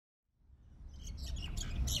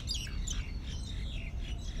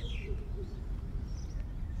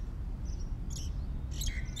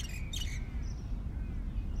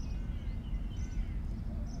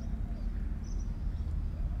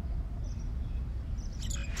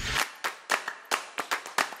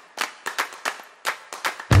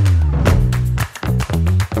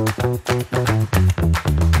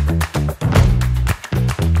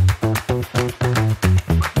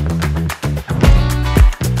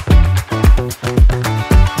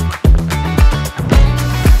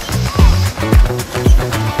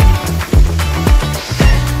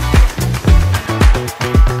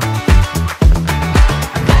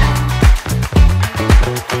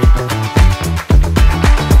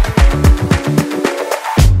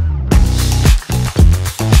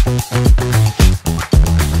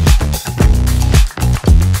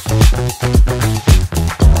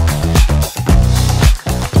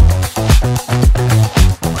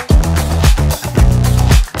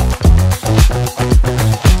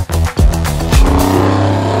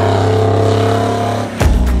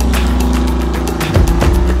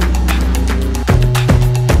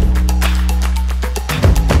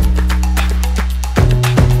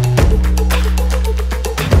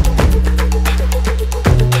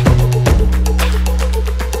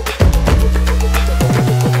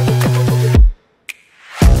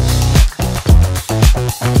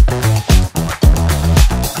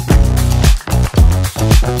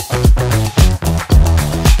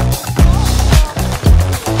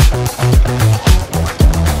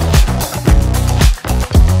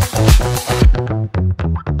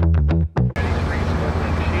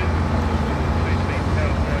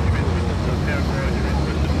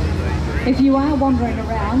If you are wandering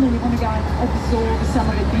around and you want to go and absorb some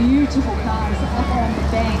of the beautiful cars up on the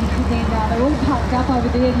bank, then they're all parked up over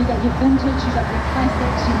there. You've got your vintage, you've got your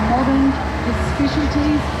classics, your modern, your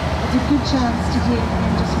specialties. It's a good chance to get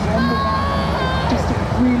and just wander around. Just a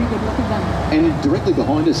really good look at them. And directly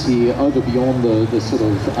behind us here, over beyond the sort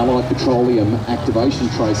of Allied Petroleum activation,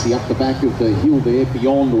 Tracy, up the back of the hill there,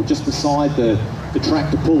 beyond or just beside the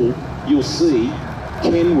tractor pull, you'll see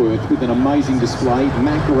Kenworth with an amazing display.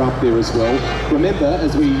 Mack are up there as well. Remember,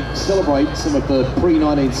 as we celebrate some of the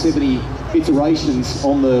pre-1970 iterations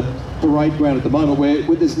on the parade ground at the moment, where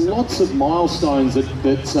there's lots of milestones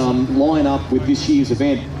that line up with this year's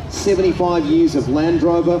event. 75 years of Land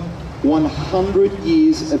Rover, 100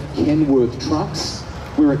 years of Kenworth trucks.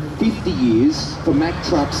 We're at 50 years for Mack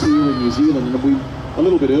trucks here in New Zealand, and we a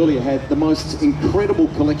little bit earlier had the most incredible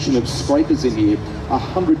collection of scrapers in here,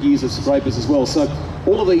 100 years of scrapers as well. So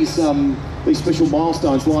all of these special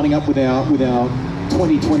milestones lining up with our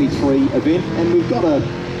 2023 event, and we've got a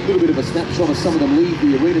little bit of a snapshot of some of them leave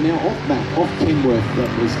the arena now off Mack, off Kenworth.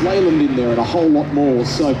 There's Leyland in there and a whole lot more.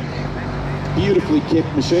 So beautifully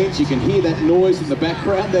kept machines. You can hear that noise in the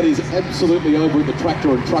background. That is absolutely over at the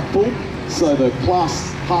tractor and truck pull. So the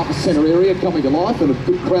Class Harvest Centre area coming to life, and a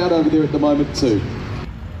good crowd over there at the moment too.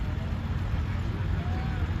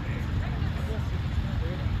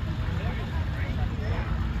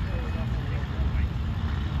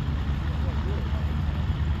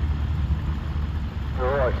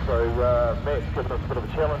 Matt's given us a bit of a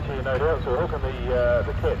challenge here, no doubt. So we're hooking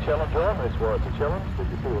the Cat Challenge on. That's why it's a challenge. Did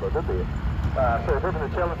you see what I did there? So we're hooking the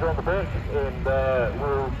challenge on the back, and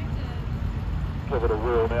we'll give it a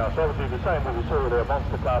whirl now. So obviously the same as we saw with our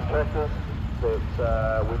monster class tractors,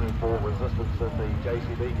 that we need more resistance than the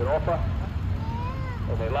JCB can offer.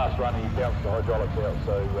 And that last run he bounced the hydraulics out,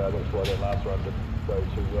 so that's why that last run didn't go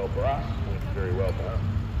too well for us. Went very well for him.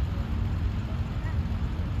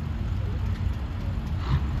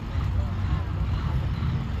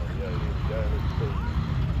 Let's see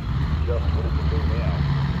just what it can do now.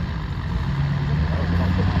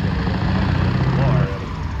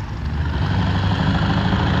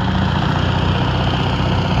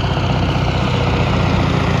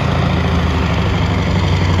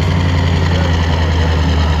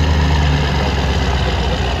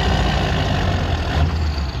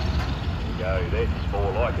 There you go, that's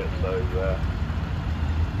more like it. So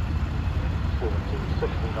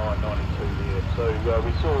 69.92 there. So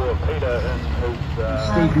we saw Peter in his...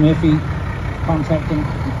 Steve Murphy contracting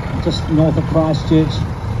just north of Christchurch.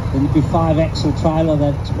 The new 5-axle trailer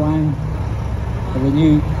that's playing for the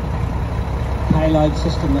new payload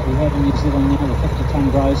system that we have in New Zealand now, the 50-tonne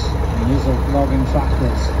gross. And there's a logging truck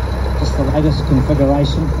that's just the latest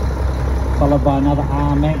configuration, followed by another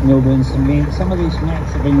R Mack Melbourne cement. Some of these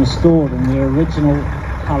Macks have been restored in their original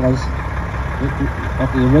colours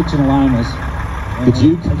of the original owners. The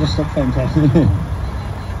Duke. They just look fantastic.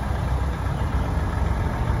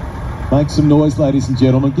 Make some noise, ladies and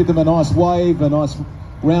gentlemen. Give them a nice wave, a nice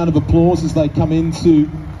round of applause as they come into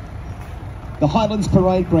the Highlands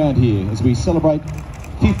Parade Ground here as we celebrate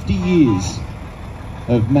 50 years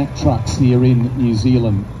of Mack trucks here in New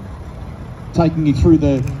Zealand. Taking you through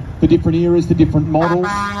the different eras, the different models.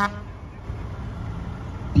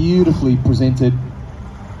 Beautifully presented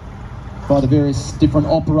by the various different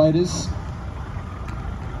operators.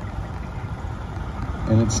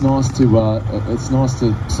 And it's nice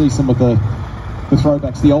to see some of the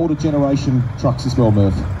throwbacks, the older generation trucks as well,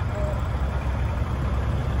 Murph.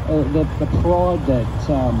 The pride that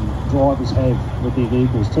drivers have with their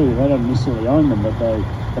vehicles too. They don't necessarily own them, but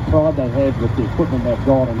the pride they have with the equipment they've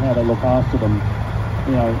got and how they look after them.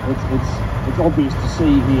 You know, it's obvious to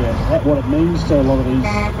see here what it means to a lot of these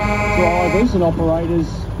drivers and operators.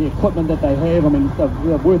 The equipment that they have, I mean,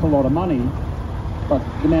 they're worth a lot of money. But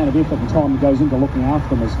the amount of effort and time that goes into looking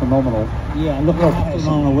after them is phenomenal. Yeah, and looking after them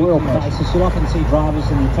on a weekly basis. You'll often see drivers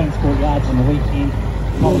in the transport yards on the weekend.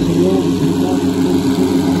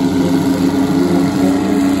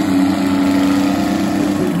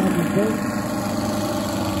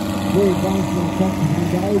 Very advanced little tractors we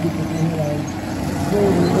go because they had a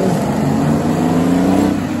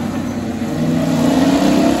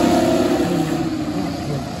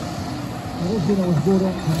I was brought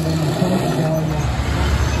up from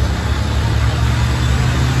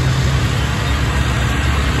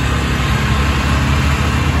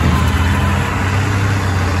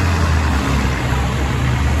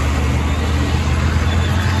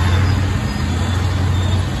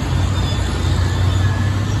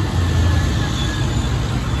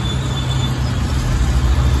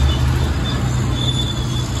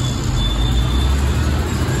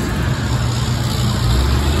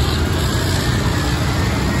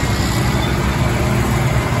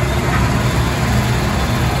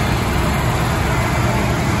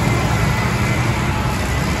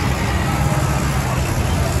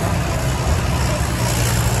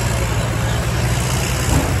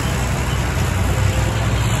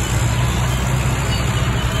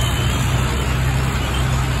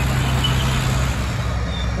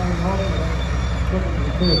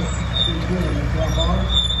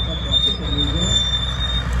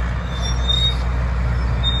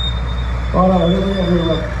Righto, here we have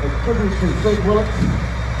a tribute to Steve Willett.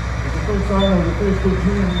 He's the first owner of the first big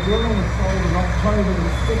team in New Zealand. It sold in October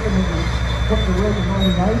the 2nd. It was put to work in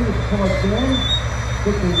 1980. It tied down.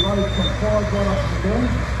 Took the road from Clyde right up to the bend.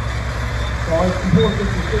 So I support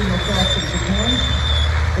this as being as fast as we can.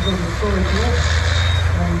 Because of the story to it.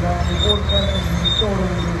 And we bought it back and we stored it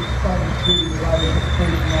and we started shooting the road at the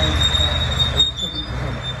 39.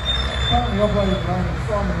 Currently operating the name of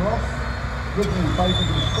Simon Ross. Originally based in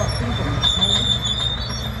construction and training.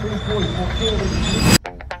 344 kilometres.